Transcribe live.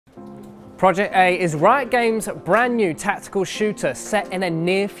Project A is Riot Games' brand new tactical shooter set in a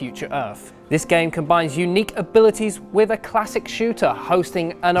near-future Earth. This game combines unique abilities with a classic shooter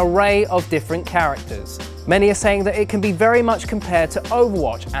hosting an array of different characters. Many are saying that it can be very much compared to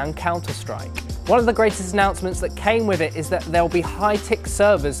Overwatch and Counter-Strike. One of the greatest announcements that came with it is that there will be high-tech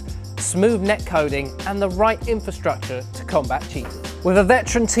servers, smooth netcoding, and the right infrastructure to combat cheating. With a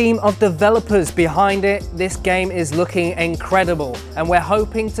veteran team of developers behind it, this game is looking incredible, and we're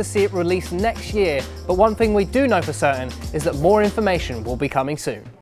hoping to see it released next year, but one thing we do know for certain is that more information will be coming soon.